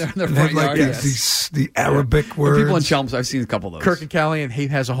houses? Oh, they're in their And front they yard. like Yes. the Arabic words. The people in Chelmsford, I've seen a couple of those. Kirk and Callahan, "Hate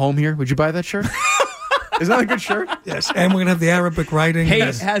has a home here." Would you buy that shirt? Is that a good shirt? Yes, and we're going to have the Arabic writing. Hate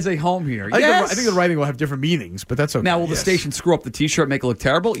has a home here. I Yes. think the writing will have different meanings, but that's okay. Now, will the station screw up the T-shirt, make it look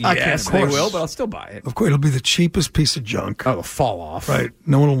terrible? I can't, Yes, of they course. will, but I'll still buy it. Of course, it'll be the cheapest piece of junk. Oh, it'll fall off. Right.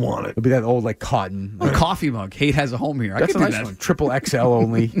 No one will want it. It'll be that old like cotton. A coffee mug. Hate has a home here. That's I a can do nice that. one. Triple XL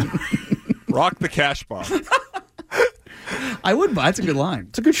only. Rock the cash bar. I would buy. It's a good line.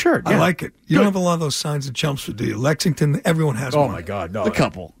 It's a good shirt. I Yeah. like it. You don't have a lot of those signs in Chelmsford, do you? Lexington, everyone has Oh one. my God, no. A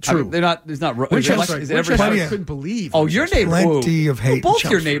couple. True. I mean, they're not. There's not. Winchester, Is it every Winchester, I couldn't believe. Oh, your Winchester. neighborhood. Plenty of hate in Both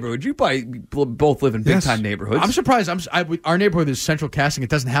your Chelmsford. neighborhood. You both live in big time neighborhoods. I'm surprised. Our neighborhood is Central Casting. It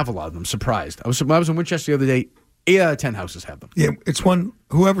doesn't have a lot of them. I'm surprised. When I was in Winchester the other day, 8 out of 10 houses have them. Yeah, it's one,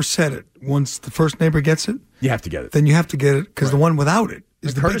 whoever said it, once the first neighbor gets it, You have to get it. then you have to get it because the one without it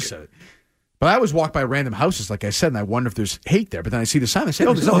is the Curtis biggest. said it. But I always walk by random houses, like I said, and I wonder if there's hate there. But then I see the sign. I say,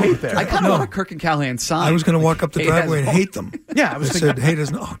 "Oh, there's no hate there." I kind of want a Kirk and Callahan sign. I was going to walk up the Hate has driveway and home. hate them. Yeah, I was I thinking. said, hate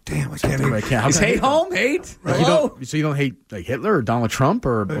isn't, oh, damn, I can't I hate can't. How Is can I hate them? home? Hate? Like, Hello? so you don't hate like Hitler or Donald Trump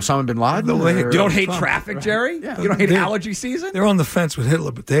or Osama bin Laden? No, they hate- or- You don't hate Trump, traffic, right. Jerry? Yeah. You don't hate They're- allergy season? They're on the fence with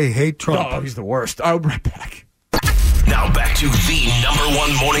Hitler, but they hate Trump. Oh, he's the worst. I'll be right back. Now back to the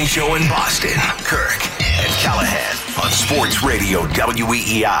 #1 morning show in Boston. Kirk and Callahan on Sports Radio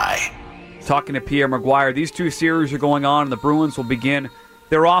WEEI. Talking to Pierre Maguire. These two series are going on, and the Bruins will begin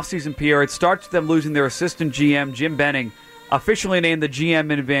their offseason, Pierre. It starts with them losing their assistant GM, Jim Benning, officially named the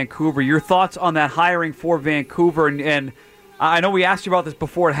GM in Vancouver. Your thoughts on that hiring for Vancouver? And I know we asked you about this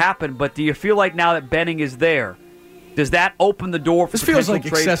before it happened, but do you feel like now that Benning is there, does that open the door for This feels like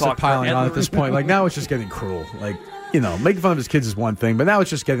potential trade excessive talk? piling on at this point. Like now it's just getting cruel. Like, making fun of his kids is one thing, but now it's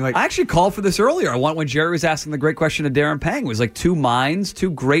just getting like. I actually called for this earlier. I want when Jerry was asking the great question to Darren Pang. It was like two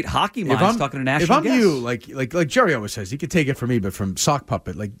great hockey minds talking to national If I'm guests. you, like Jerry always says, he could take it from me, but from Sock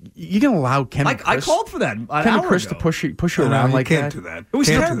Puppet, like you can allow Ken and I Chris, called for that. Ken and Chris to push you around you like can't that. do that. It was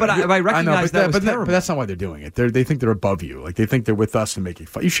Can't terrible, do but that. I recognize that was terrible. But that's not why they're doing it. They think they're above you. Like they think they're with us and making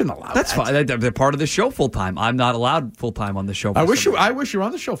fun. You shouldn't allow That's that. fine. They're part of the show full time. I'm not allowed full time on the show. I wish you were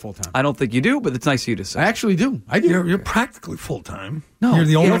on the show full time. I don't think you do, but it's nice of you to say. I actually do. I do. You're practically full time. No, You're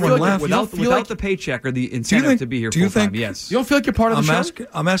the you only don't feel one like left. without the paycheck or the incentive to be here do you full time. think- Yes. You don't feel like you're part of the show?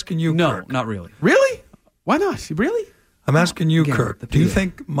 I'm asking you, No, Kirk. not really. Really? Why not? Really? I'm asking you, Again, Kirk. the Do you PA.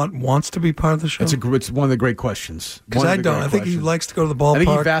 think Mutt wants to be part of the show? It's one of the great questions. Because One of I the don't. great I think he questions. likes to go to the ballpark. I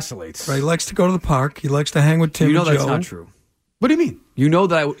think he vacillates. Right, he likes to go to the park. He likes to hang with Tim You know and that's Joe. not true. What do you mean? You know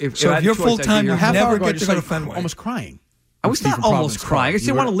that if So I if had you're a choice, I'd be full-time, here. you Half never hour ago, get I to just go to like Fenway. almost crying. I was not Stephen almost Providence crying. I called. just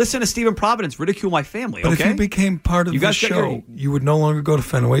didn't want to listen to Stephen Providence ridicule my family. But Okay. if you became part of You the guys got show, your- you would no longer go to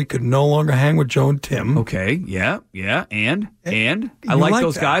Fenway. You could no longer hang with Joe and Tim. Okay. Yeah. And I You like like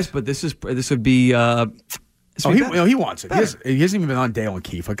those that. guys, but this would be. Oh, he wants it. He hasn't even been on Dale and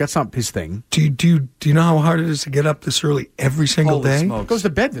Keefe. Like that's not his thing. Do you know how hard it is to get up this early every single Holy day? smokes. Goes to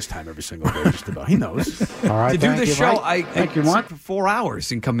bed this time every single day. Just about. He knows. All right, To do thank the you, show, Mike. I Thank you, sit Mark. for 4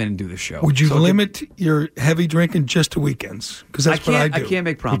 hours and come in and do the show. Would you So it limit your heavy drinking just to weekends? Because that's what I do. I can't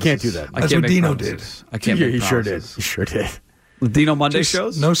make He promises. can't do that. I That's can't what make Dino promises. did. I can't make He sure did. promises. He sure did. Dino Monday Just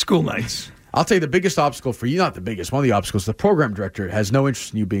shows? no school nights. I'll tell you the biggest obstacle for you, not the biggest, one of the obstacles, the program director has no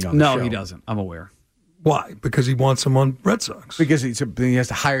interest in you being on the show. No, he doesn't. I'm aware. Why? Because he wants them on Red Sox. Because he has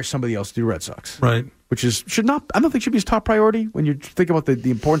to hire somebody else to do Red Sox. Right. Which should not, I don't think should be his top priority when you're thinking about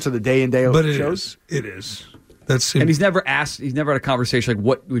the importance of the day in, day out But it shows. is. It is. And he's never asked. He's never had a conversation like,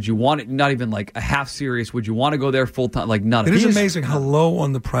 "What would you want?" Not even like a half serious. Would you want to go there full time? Like none. It is amazing how low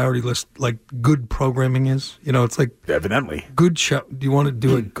on the priority list like good programming is. It's like evidently good show. Do you want to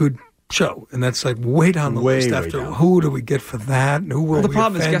do a good show? And that's like way down the list. After down. Who do we get for that? And who will the we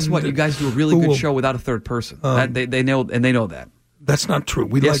problem offend? is, guess what? You guys do a really good show without a third person. They know, and they know that. That's not true.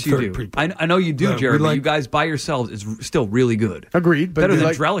 We yes, like you third do. people. I know you do, Jerry. But you guys by yourselves is still really good. Agreed. But Better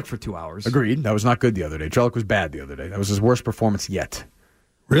than Drellick for 2 hours. Agreed. That was not good the other day. Drellick was bad the other day. That was his worst performance yet.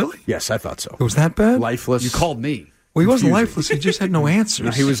 Really? Yes, I thought so. It was that bad? Lifeless. You called me. Well, he wasn't lifeless. He just had no answers.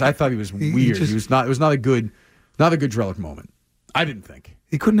 No, he was. I thought he was weird. He was not. It was not a good Drellick moment. I didn't think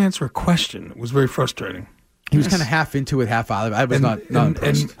he couldn't answer a question. It was very frustrating. He was kind of half into it, half out of it. I was not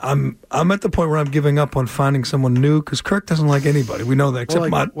impressed. And I'm at the point where I'm giving up on finding someone new because Kirk doesn't like anybody. We know that, except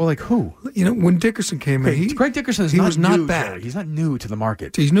Mott. Well, like who? When Dickerson came in, Greg Dickerson was not new, bad. Jerry. He's not new to the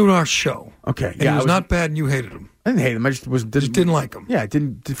market. He's new to our show. Okay, and he was not bad, and you hated him. I didn't hate him. I just didn't like him. Yeah, it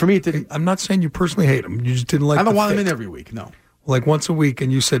didn't. For me, it didn't. I'm not saying you personally hate him. You just didn't like. I don't the want him fit. in every week. No. Like once a week,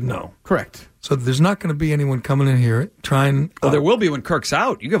 and you said no. Correct. So there's not going to be anyone coming in here trying. Well, there will be when Kirk's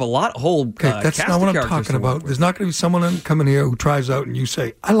out. You have a whole that's cast not of what I'm characters talking to work about. with. There's not going to be someone coming here who tries out, and you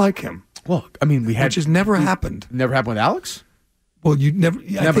say, "I like him." Well, I mean, which has never happened. Never happened with Alex. Well, you never.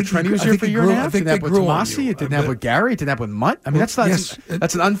 Never. Trenny was here for a year and a half. It didn't happen with Tomasi. It didn't happen with Gary. It didn't happen with Mutt. I mean, that's not.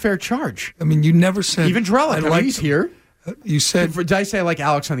 That's an unfair charge. I mean, you never said. Even Drellick. I mean, he's here. You said. Did I say I like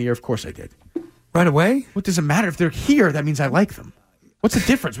Alex on the air? Of course I did. Right away? What does it matter if they're here? That means I like them. What's the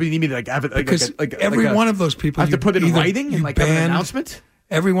difference? We need me to have it because every one of those people I have to put it in writing and have an announcement.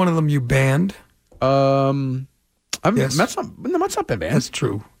 Every one of them you banned. Yes. Mutt's not been banned. That's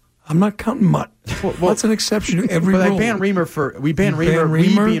true. I'm not counting Mutt. Well, that's an exception to every rule. I banned Reamer for. We banned Reamer.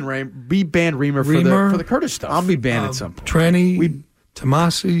 We banned Reamer for the Curtis stuff. I'll be banned at some point. Trenny,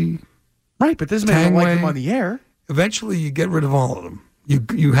 Tomasi. Right, but this man don't like them on the air. Eventually, you get rid of all of them.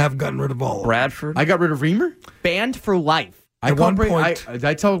 You have gotten rid of all of them. Bradford. I got rid of Reamer. Banned for life. At one point, did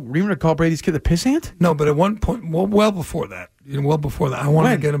I tell Reamer to call Brady's kid a pissant? No, but at one point, well before that, I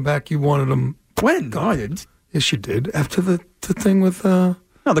wanted to get him back. You wanted him. When? No, I didn't. Yes, you did. After the thing with no,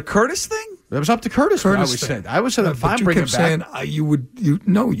 the Curtis thing. That was up to Curtis. I always said. I always said I'm fine bringing him back. Saying you would.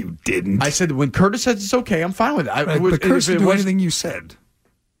 No, you didn't. I said when Curtis says it's okay, I'm fine with it. But Curtis didn't do anything you said.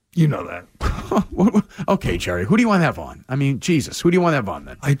 You know that. Okay, Jerry. Who do you want to have on? I mean, Jesus. Who do you want to have on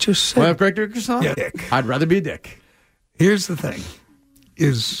then? I just said. Want to have Greg Dickerson on? Yeah, Dick. I'd rather be a dick. Here's the thing: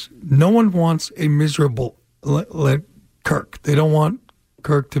 is no one wants a miserable Kirk. They don't want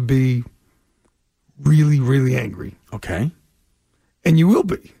Kirk to be really, really angry. Okay. And you will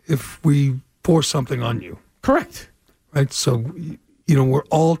be if we force something on you. Correct. Right. So. We're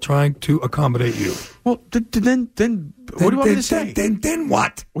all trying to accommodate you. Well, then what do you want me to say? Then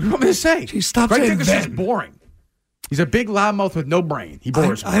what? What do you want me to say? Stop Greg saying Dickerson's then. boring. He's a big loudmouth with no brain. He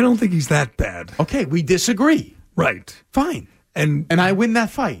bores me. I don't think he's that bad. Okay, we disagree. Right. Fine. And I win that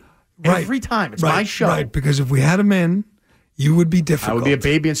fight. Every time. It's my show. Right, because if we had him in, you would be difficult. I would be a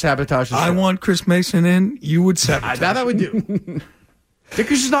baby and sabotage the show. I want Chris Mason in, you would sabotage. That I would do.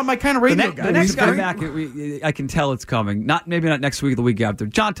 Dickerson's not my kind of radio guy. The next guy back, I can tell it's coming. Maybe not next week, the week after.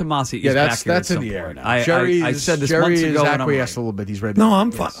 John Tomasi is back here. That's at in some the air point. now. I said this months ago. Acquiesced a little bit. He's ready. No,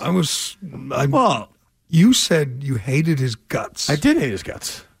 I'm fine. Well, you said you hated his guts. I did hate his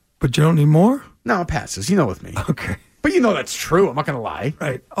guts, but you don't need more. No, it passes. You know, with me. Okay, but you know that's true. I'm not going to lie.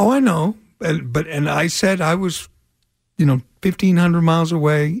 Right. Oh, I know. And I said I was, 1,500 miles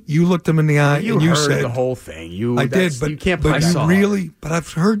away. You looked him in the eye, and you heard said the whole thing. I did, but you can't. But you really. But I've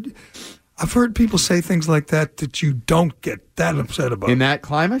heard people say things like that you don't get that upset about. In that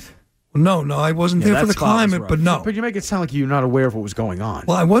climate? No, I wasn't there for the climate, but no. But you make it sound like you're not aware of what was going on.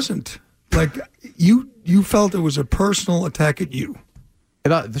 Well, I wasn't. Like you felt it was a personal attack at you.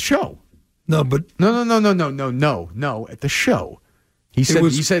 At the show. No, but no. At the show, he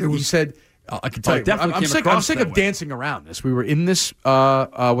said. I can tell you. I'm sick of dancing around this. We were in this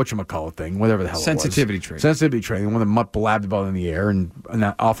whatchamacallit thing, whatever the hell sensitivity it was. Sensitivity training. One of Mutt blabbed about in the air and an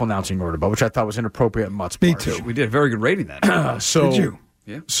awful announcing order about, which I thought was inappropriate at Mutt's part. Me too. We did a very good rating then. Did you?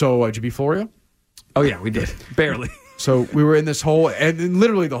 Yeah. So did you beat Florio? Oh yeah, we did. Barely. So we were in this whole, and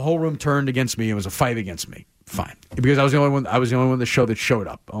literally the whole room turned against me. It was a fight against me. Fine, because I was the only one. I was the only one in the show that showed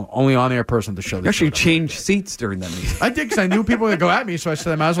up. Only on-air person at the show. That actually changed seats during that meeting. I did because I knew people would go at me, so I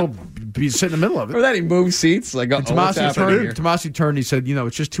said I might as well be sitting in the middle of it. Or that he moved seats. Like, Tomasi turned. He said,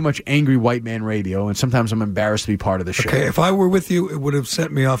 "It's just too much angry white man radio, and sometimes I'm embarrassed to be part of the show." Okay, if I were with you, it would have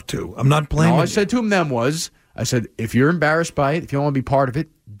set me off too. I'm not blaming. All I said to him then was, I said, if you're embarrassed by it, if you don't want to be part of it,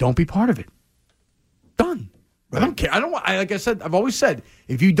 don't be part of it. Done. I don't care. Like I said, I've always said,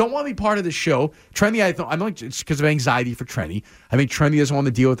 if you don't want to be part of the show, Trendy, I'm like, it's because of anxiety for Trendy. I think Trendy doesn't want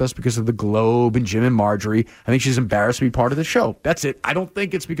to deal with us because of the Globe and Jim and Marjorie. I think she's embarrassed to be part of the show. That's it. I don't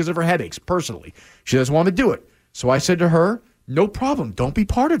think it's because of her headaches, personally. She doesn't want to do it. So I said to her, no problem. Don't be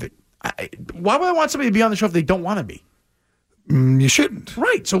part of it. Why would I want somebody to be on the show if they don't want to be? You shouldn't.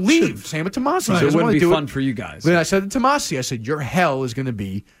 Right, so leave. Same with Tomasi. Right. It wouldn't be fun for you guys. Then I said to Tomasi, I said, your hell is going to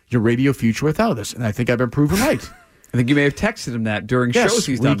be your radio future without us. And I think I've been proven right. I think you may have texted him that during shows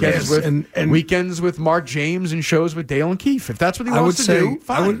he's done. Weekends with Mark James and shows with Dale and Keefe. If that's what he wants to do,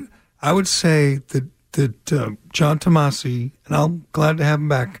 fine. I would say that John Tomasi, and I'm glad to have him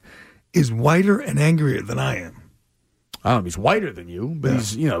back, is whiter and angrier than I am. He's whiter than you, but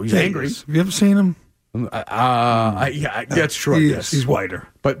he's angry. Have you ever seen him? That's true. Yes, he's whiter.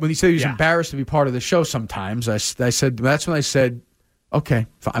 But when he said he was embarrassed to be part of the show, sometimes I said that's when I said, okay.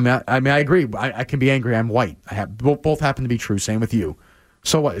 I agree. I can be angry. I'm white. Both happen to be true. Same with you.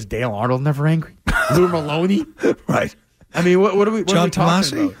 So what? Is Dale Arnold never angry? Lou Maloney, right? I mean, what are we? John what are we talking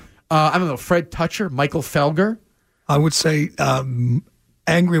Tomasi? about? I don't know. Fred Toucher, Michael Felger. I would say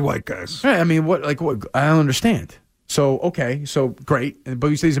angry white guys. Right, I mean, what? I don't understand. So, okay, so great. But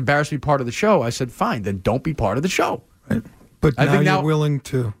you say he's embarrassed to be part of the show. I said, fine, then don't be part of the show. Right. But I think you're willing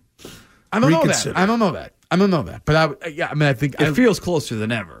to reconsider. I don't know that. But I think it feels closer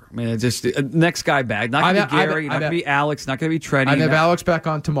than ever. I mean, it's just next guy back. Not going to be Gary, not going to be Alex, not going to be Trendy. I'd have Alex back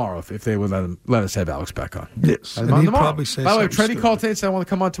on tomorrow if they would let us have Alex back on. Yes. And he'd probably say by the way, if something Trendy called today and said, I want to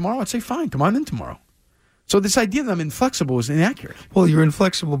come on tomorrow, I'd say, fine, come on in tomorrow. So this idea that I'm inflexible is inaccurate. Well, you're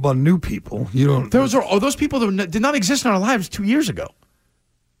inflexible about new people. You don't. Those people that did not exist in our lives 2 years ago.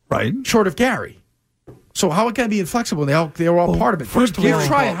 Right. Short of Gary. So how can I be inflexible? They were all part of it. First of all,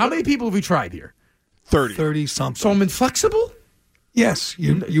 how many people have we tried here? 30 something. So I'm inflexible? Yes.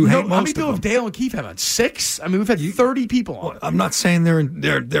 You hate most how many of people them. have Dale and Keith had on? 6? I mean, we've had 30 people on. I'm not saying they're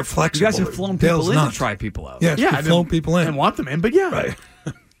flexible. You guys have flown people in to try people out. Yes, we've flown people in. And want them in, but yeah. Right.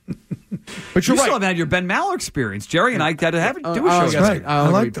 But you still have had your Ben Maller experience. Jerry and I got to do a show. That's right. I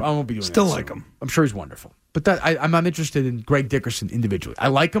like him. I won't be doing Still that, like him. I'm sure he's wonderful. But I'm not interested in Greg Dickerson individually. I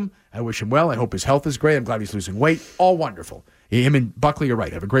like him. I wish him well. I hope his health is great. I'm glad he's losing weight. All wonderful. Him and Buckley are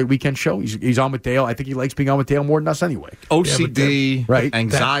right. Have a great weekend show. He's on with Dale. I think he likes being on with Dale more than us anyway. OCD, right?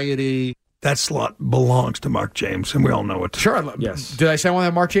 Anxiety. That slot belongs to Mark James, and we all know it. Sure. Yes. Did I say I want to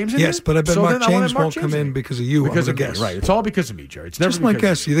have Mark James in Yes, here? but I bet So Mark then I wanna James have Mark won't James come in because of you. Because I'm of gonna me, guess. right? It's all because of me, Jerry. It's never Just my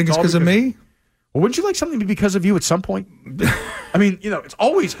because guess. You think it's all because of me? Well, wouldn't you like something to be because of you at some point? I mean, it's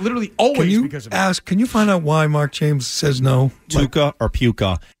always, literally always because of me. Can you find out why Mark James says no? Tuca or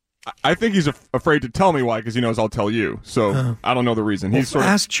Puka? I think he's afraid to tell me why because he knows I'll tell you. So I don't know the reason. He's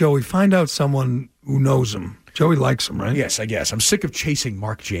ask Joey. Find out someone who knows him. Joey likes him, right? Yes, I guess. I'm sick of chasing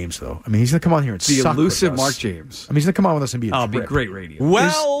Mark James, though. I mean, he's going to come on here and the suck elusive with us. Mark James. I mean, he's going to come on with us and be a be trip. great radio.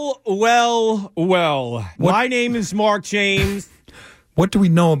 Well. My name is Mark James. What do we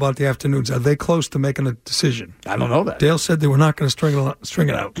know about the afternoons? Are they close to making a decision? I don't know that. Dale said they were not going to string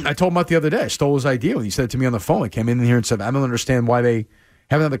it out. I told him about the other day. I stole his idea when he said it to me on the phone. I came in here and said, I don't understand why they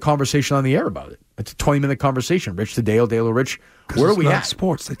haven't had a conversation on the air about it. It's a 20-minute conversation. Rich to Dale, Dale to Rich. Where are we at?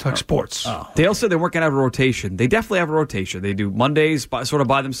 Sports. They talk sports. Oh. Dale said they weren't going to have a rotation. They definitely have a rotation. They do Mondays sort of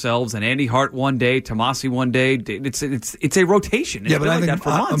by themselves, and Andy Hart one day, Tomasi one day. It's a rotation. It's yeah, but I like think that for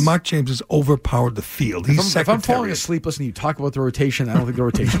months. Mark James has overpowered the field. He's if I'm falling asleep listening to you talk about the rotation, I don't think the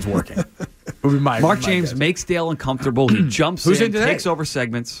rotation's working. Mark James makes Dale uncomfortable. He jumps in, takes over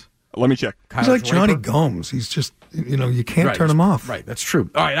segments. Let me check. He's like Johnny Gomes. He's just, you can't turn him off. Right, that's true.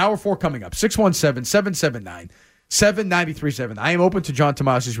 All right, hour 4 coming up. 617-779-7937. I am open to John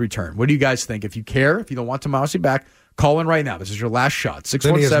Tomasi's return. What do you guys think? If you care, if you don't want Tomasi back, call in right now. This is your last shot.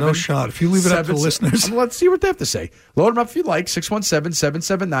 617. Then he has no shot. If you leave it up to the listeners. Let's see what they have to say. Load them up if you like.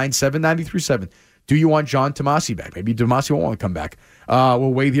 617-779-7937. Do you want John Tomasi back? Maybe Tomasi won't want to come back.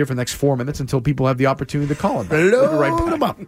 We'll wait here for the next 4 minutes until people have the opportunity to call him. Load him up.